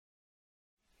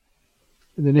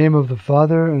In the name of the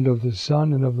Father, and of the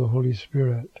Son, and of the Holy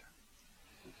Spirit.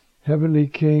 Heavenly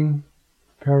King,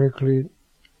 Paraclete,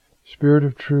 Spirit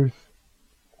of truth,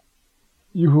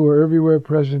 you who are everywhere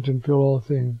present and fill all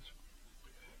things,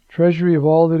 treasury of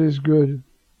all that is good,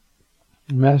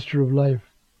 Master of life,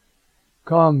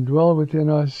 come, dwell within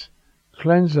us,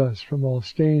 cleanse us from all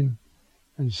stain,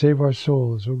 and save our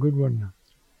souls, O good one.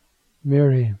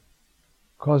 Mary,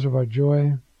 cause of our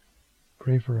joy,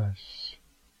 pray for us.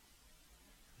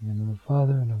 In the name of the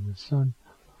Father, and of the Son, and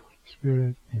of the Holy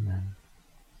Spirit. Amen.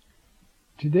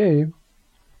 Today,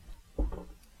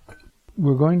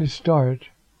 we're going to start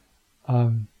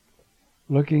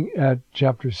looking at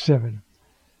chapter 7.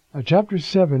 Chapter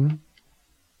 7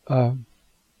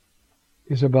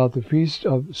 is about the Feast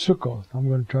of Sukkoth. I'm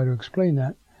going to try to explain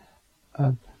that.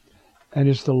 And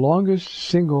it's the longest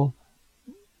single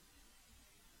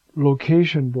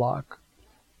location block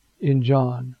in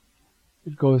John.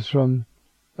 It goes from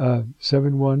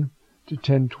 7:1 to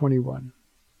 10:21.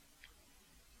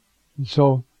 And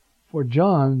so, for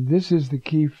John, this is the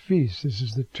key feast. This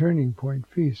is the turning point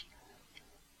feast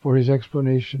for his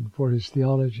explanation, for his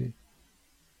theology,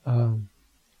 in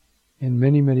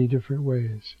many, many different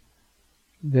ways.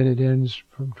 Then it ends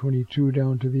from 22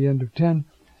 down to the end of 10,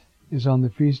 is on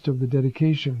the Feast of the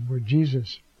Dedication, where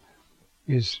Jesus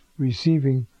is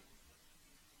receiving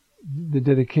the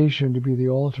dedication to be the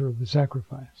altar of the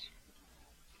sacrifice.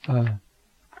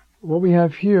 What we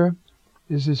have here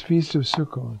is this Feast of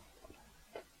Sukkoth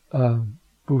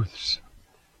booths.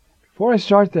 Before I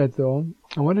start that, though,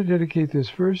 I want to dedicate this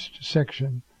first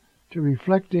section to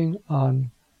reflecting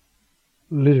on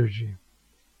liturgy.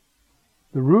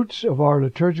 The roots of our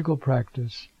liturgical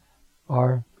practice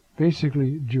are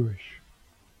basically Jewish,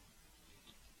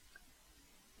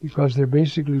 because they're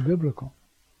basically biblical.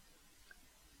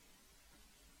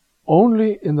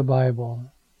 Only in the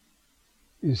Bible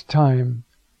is time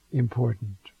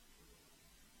important.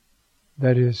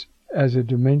 That is, as a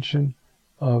dimension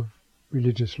of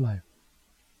religious life.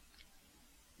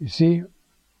 You see,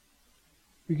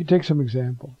 we can take some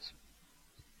examples.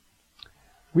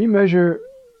 We measure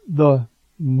the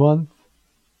month,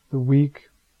 the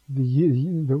week, the year,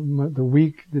 the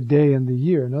week, the day, and the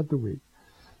year, not the week.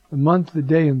 The month, the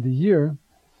day, and the year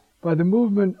by the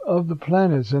movement of the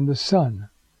planets and the sun,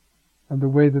 and the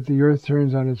way that the earth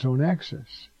turns on its own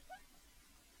axis.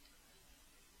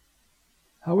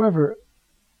 However,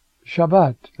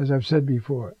 Shabbat, as I've said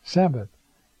before, Sabbath,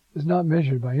 is not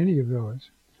measured by any of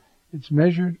those. It's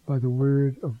measured by the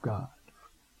Word of God.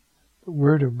 The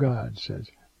Word of God says,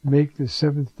 make the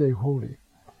seventh day holy.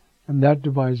 And that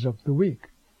divides up the week.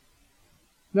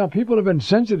 Now, people have been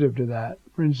sensitive to that.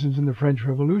 For instance, in the French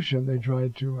Revolution, they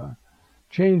tried to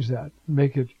change that,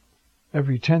 make it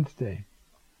every 10th day.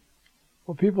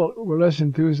 Well, people were less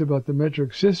enthused about the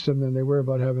metric system than they were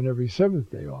about having every 7th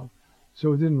day off.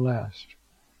 So it didn't last.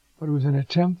 But it was an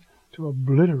attempt to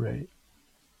obliterate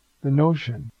the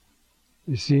notion,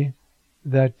 you see,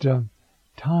 that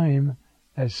time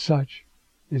as such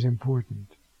is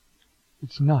important.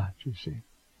 It's not, you see.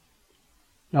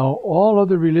 Now, all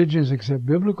other religions except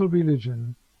biblical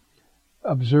religion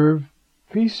observe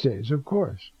feast days, of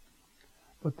course.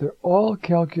 But they're all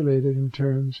calculated in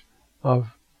terms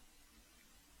of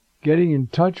getting in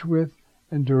touch with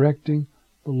and directing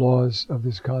the laws of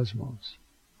this cosmos.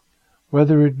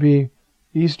 Whether it be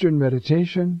Eastern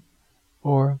meditation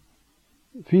or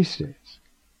feast days.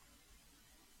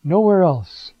 Nowhere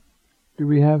else do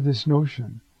we have this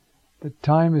notion that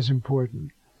time is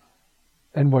important.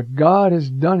 And what God has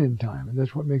done in time, and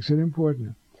that's what makes it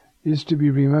important, is to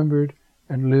be remembered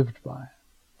and lived by.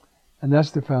 And that's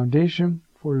the foundation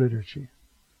for liturgy.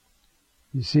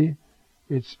 You see,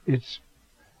 it's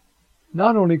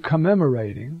not only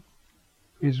commemorating,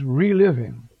 it's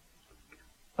reliving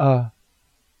the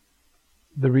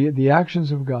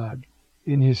actions of God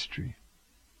in history.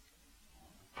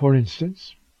 For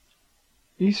instance,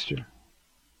 Easter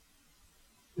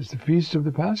is the feast of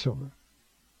the Passover,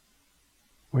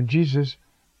 when Jesus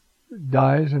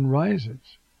dies and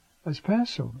rises as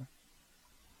Passover.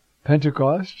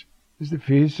 Pentecost is the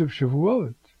feast of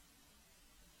Shavuot.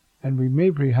 And we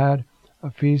maybe had a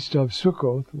feast of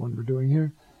Sukkoth, the one we're doing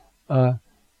here,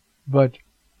 but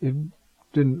it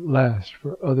didn't last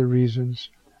for other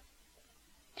reasons,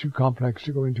 too complex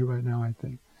to go into right now, I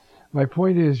think. My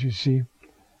point is, you see,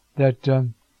 that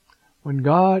when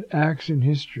God acts in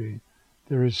history,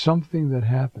 there is something that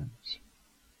happens.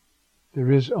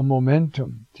 There is a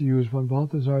momentum, to use von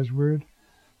Balthasar's word.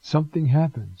 Something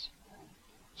happens.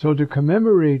 So to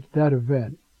commemorate that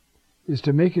event is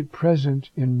to make it present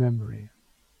in memory.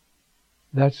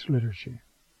 That's liturgy.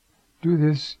 do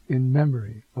this in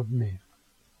memory of me.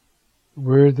 The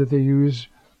word that they use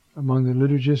among the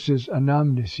liturgists is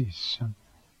anamnesis,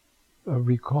 a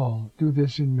recall. Do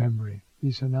this in memory.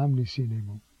 Is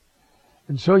anamnesinemu.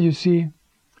 And so you see,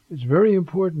 it's very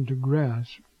important to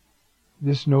grasp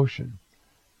this notion.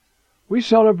 We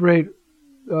celebrate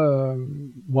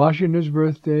Washington's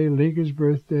birthday, Lincoln's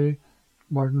birthday,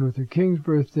 Martin Luther King's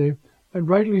birthday, and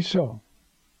rightly so.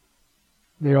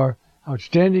 They are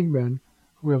outstanding men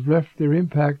who have left their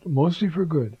impact, mostly for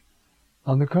good,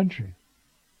 on the country.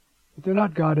 But they're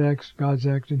not God's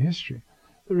acts in history.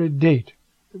 They're a date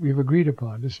that we've agreed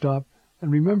upon to stop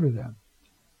and remember them.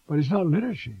 But it's not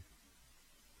liturgy.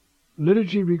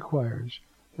 Liturgy requires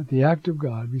that the act of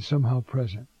God be somehow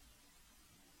present.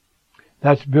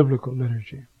 That's biblical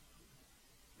liturgy.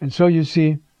 And so you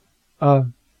see,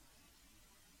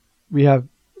 we have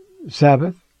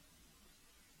Sabbath,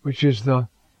 which is the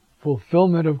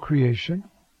fulfillment of creation,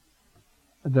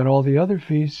 and then all the other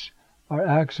feasts are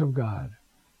acts of God.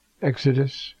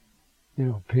 Exodus,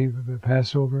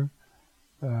 Passover,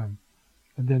 and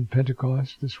then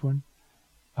Pentecost, this one,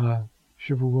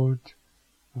 Shavuot,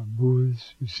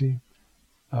 Booths, you see,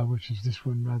 which is this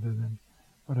one rather than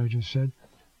what I just said.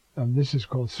 This is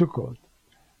called Sukkoth.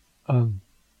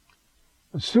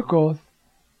 Sukkoth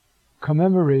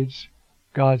commemorates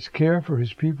God's care for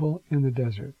his people in the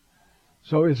desert.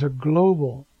 So it's a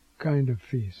global kind of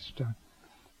feast.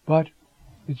 But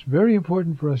it's very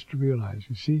important for us to realize,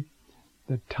 you see,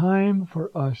 that time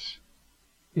for us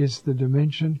is the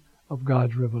dimension of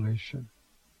God's revelation.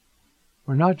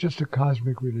 We're not just a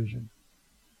cosmic religion.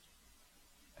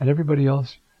 And everybody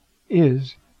else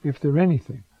is, if they're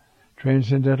anything.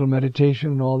 Transcendental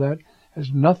meditation and all that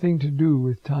has nothing to do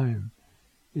with time.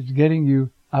 It's getting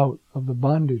you out of the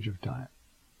bondage of time,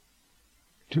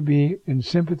 to be in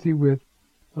sympathy with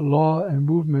the law and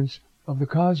movements of the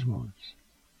cosmos.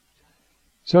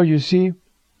 So you see,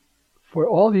 for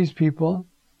all these people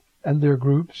and their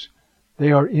groups,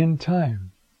 they are in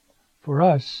time. For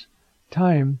us,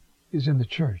 time is in the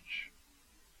church.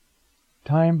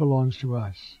 Time belongs to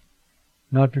us,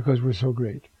 not because we're so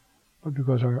great, but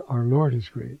because our Lord is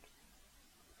great.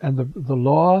 And the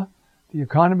law, the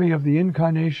economy of the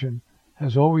incarnation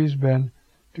has always been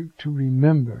to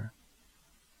remember,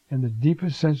 in the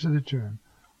deepest sense of the term,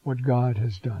 what God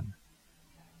has done.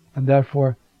 And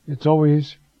therefore, it's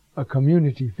always a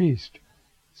community feast.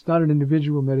 It's not an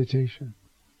individual meditation.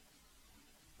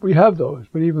 We have those,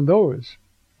 but even those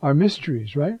are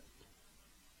mysteries, right?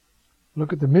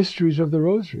 Look at the mysteries of the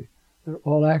Rosary. They're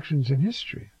all actions in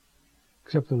history,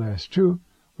 except the last two,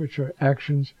 which are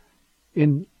actions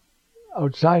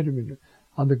outside of it,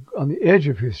 on the edge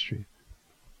of history,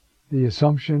 the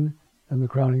Assumption and the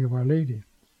crowning of Our Lady.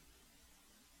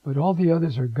 But all the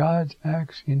others are God's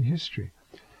acts in history.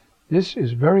 This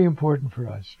is very important for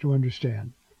us to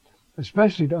understand,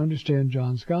 especially to understand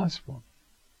John's Gospel.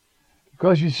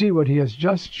 Because you see, what he has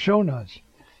just shown us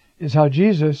is how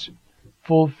Jesus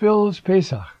fulfills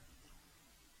Pesach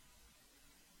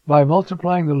by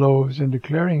multiplying the loaves and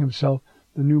declaring himself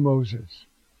the new Moses.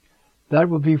 That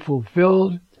will be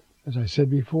fulfilled, as I said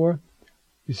before,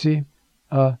 you see,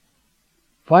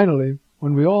 finally,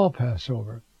 when we all pass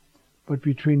over. But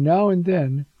between now and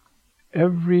then,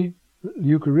 every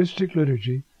Eucharistic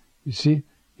liturgy, you see,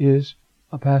 is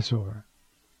a Passover.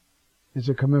 It's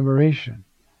a commemoration.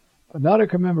 But not a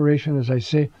commemoration, as I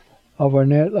say, of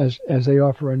as they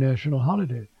are for our national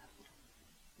holiday.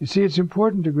 You see, it's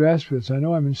important to grasp this. I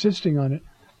know I'm insisting on it,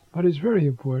 but it's very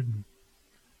important.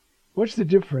 What's the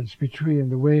difference between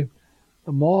the way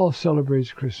the mall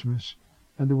celebrates Christmas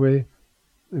and the way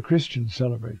the Christians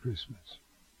celebrate Christmas?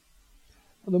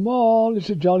 Well, the mall is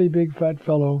a jolly big fat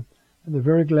fellow, and they're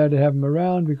very glad to have him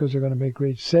around because they're going to make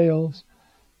great sales,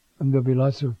 and there'll be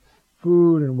lots of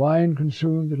food and wine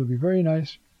consumed. It'll be very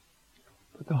nice.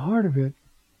 But the heart of it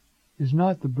is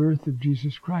not the birth of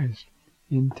Jesus Christ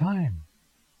in time.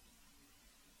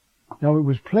 Now, it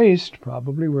was placed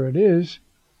probably where it is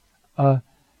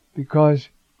because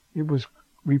it was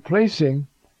replacing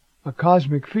a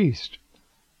cosmic feast,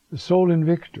 the Sol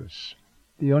Invictus,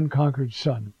 the unconquered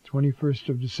sun. 21st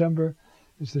of December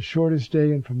is the shortest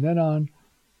day, and from then on,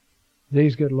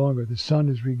 days get longer. The sun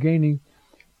is regaining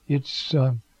its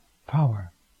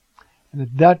power. And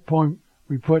at that point,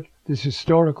 we put this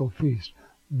historical feast.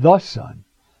 The Son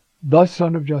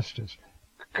of Justice,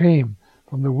 came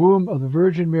from the womb of the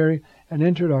Virgin Mary and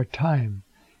entered our time.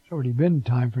 It's already been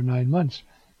time for 9 months,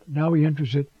 but now he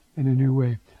enters it in a new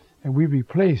way. And we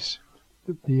replace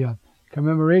the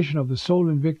commemoration of the Sol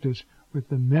Invictus with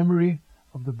the memory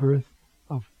of the birth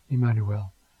of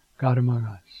Emmanuel, God among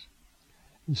us.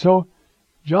 And so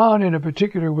John, in a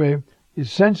particular way,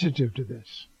 is sensitive to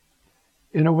this,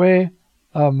 in a way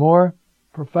more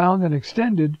profound and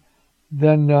extended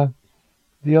than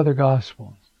the other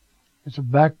Gospels. It's a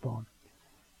backbone.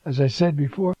 As I said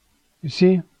before, you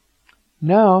see,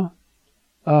 now,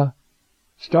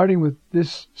 starting with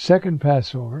this second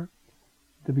Passover,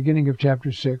 the beginning of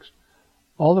chapter 6,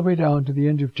 all the way down to the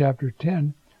end of chapter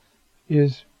 10,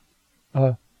 is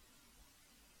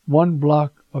one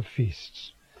block of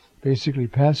feasts. Basically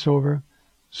Passover,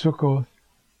 Sukkoth,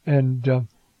 and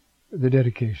the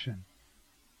dedication.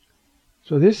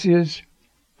 So this is,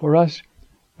 for us,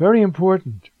 very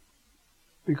important,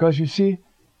 because you see,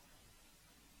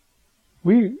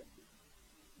 we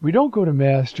don't go to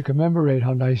Mass to commemorate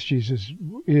how nice Jesus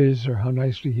is or how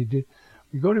nicely he did.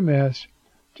 We go to Mass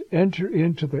to enter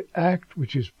into the act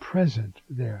which is present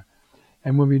there.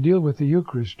 And when we deal with the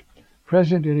Eucharist,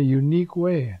 present in a unique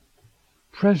way.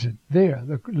 Present there,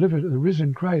 the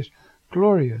risen Christ,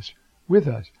 glorious, with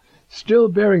us, still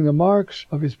bearing the marks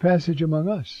of his passage among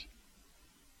us.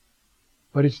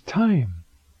 But it's time.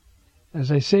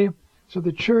 As I say, so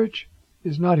the Church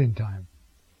is not in time.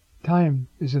 Time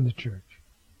is in the Church.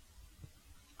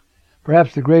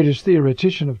 Perhaps the greatest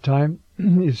theoretician of time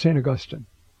is St. Augustine,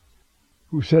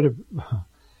 who said,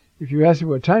 if you ask me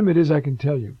what time it is, I can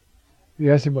tell you. If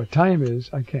you ask me what time is,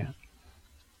 I can't.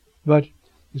 But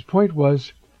his point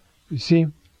was, you see,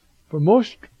 for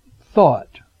most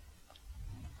thought,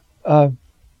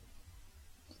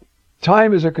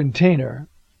 time is a container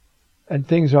and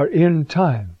things are in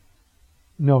time.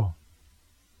 No.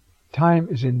 Time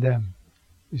is in them.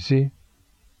 You see?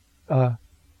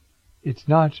 It's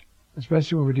not,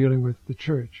 especially when we're dealing with the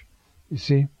Church. You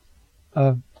see?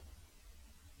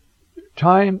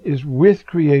 Time is with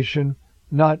creation,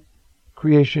 not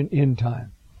creation in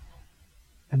time.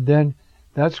 And then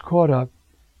that's caught up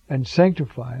and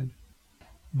sanctified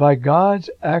by God's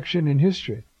action in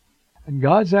history. And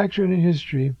God's action in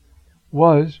history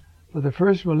was, for the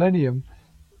first millennium,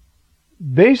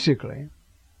 basically,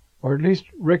 or at least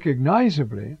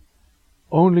recognizably,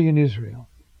 only in Israel.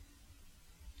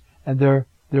 And their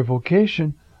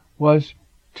vocation was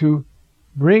to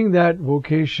bring that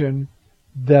vocation,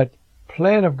 that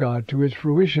plan of God, to its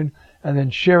fruition, and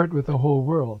then share it with the whole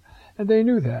world. And they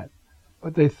knew that.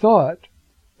 But they thought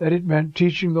that it meant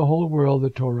teaching the whole world the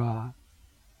Torah,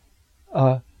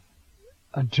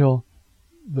 until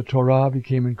the Torah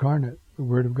became incarnate, the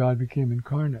Word of God became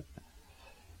incarnate.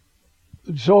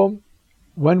 So,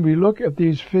 when we look at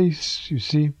these feasts, you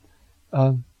see,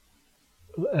 a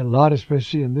lot,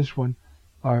 especially in this one,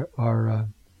 are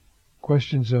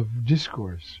questions of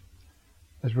discourse,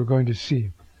 as we're going to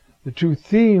see. The two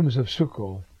themes of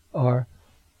Sukkoth are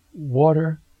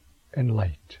water and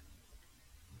light.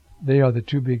 They are the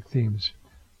two big themes.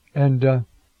 And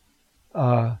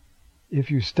if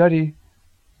you study,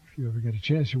 if you ever get a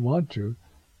chance, you want to,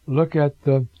 look at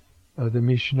the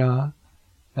Mishnah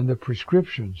and the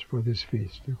prescriptions for this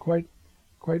feast. They're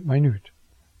quite minute,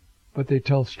 but they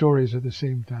tell stories at the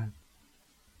same time.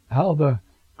 How the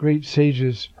great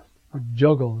sages would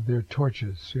juggle their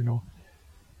torches,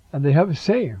 And they have a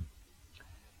saying,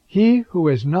 he who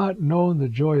has not known the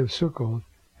joy of Sukkoth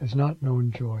has not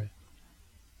known joy.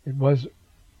 It was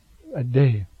a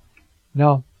day.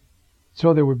 Now,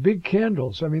 so there were big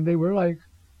candles. I mean, they were like,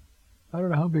 I don't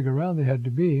know how big around they had to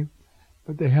be,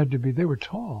 but they were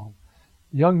tall.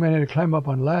 Young men had to climb up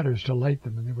on ladders to light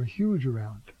them, and they were huge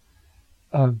around.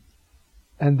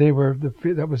 And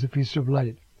that was the Feast of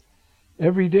Light.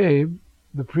 Every day,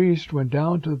 the priest went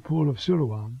down to the pool of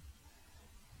Siloam,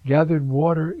 gathered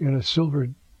water in a silver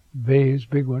vase,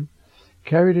 big one,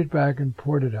 carried it back and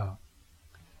poured it out.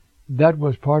 That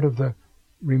was part of the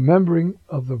remembering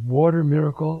of the water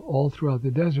miracle all throughout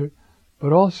the desert,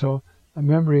 but also a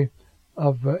memory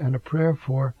of and a prayer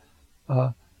for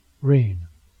rain,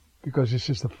 because this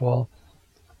is the fall.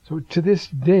 So to this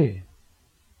day,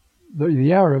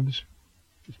 the Arabs,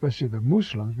 especially the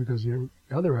Muslims, because the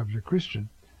other Arabs are Christian,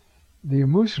 the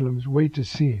Muslims wait to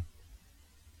see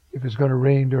if it's going to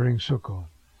rain during Sukkot.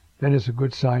 Then it's a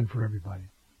good sign for everybody.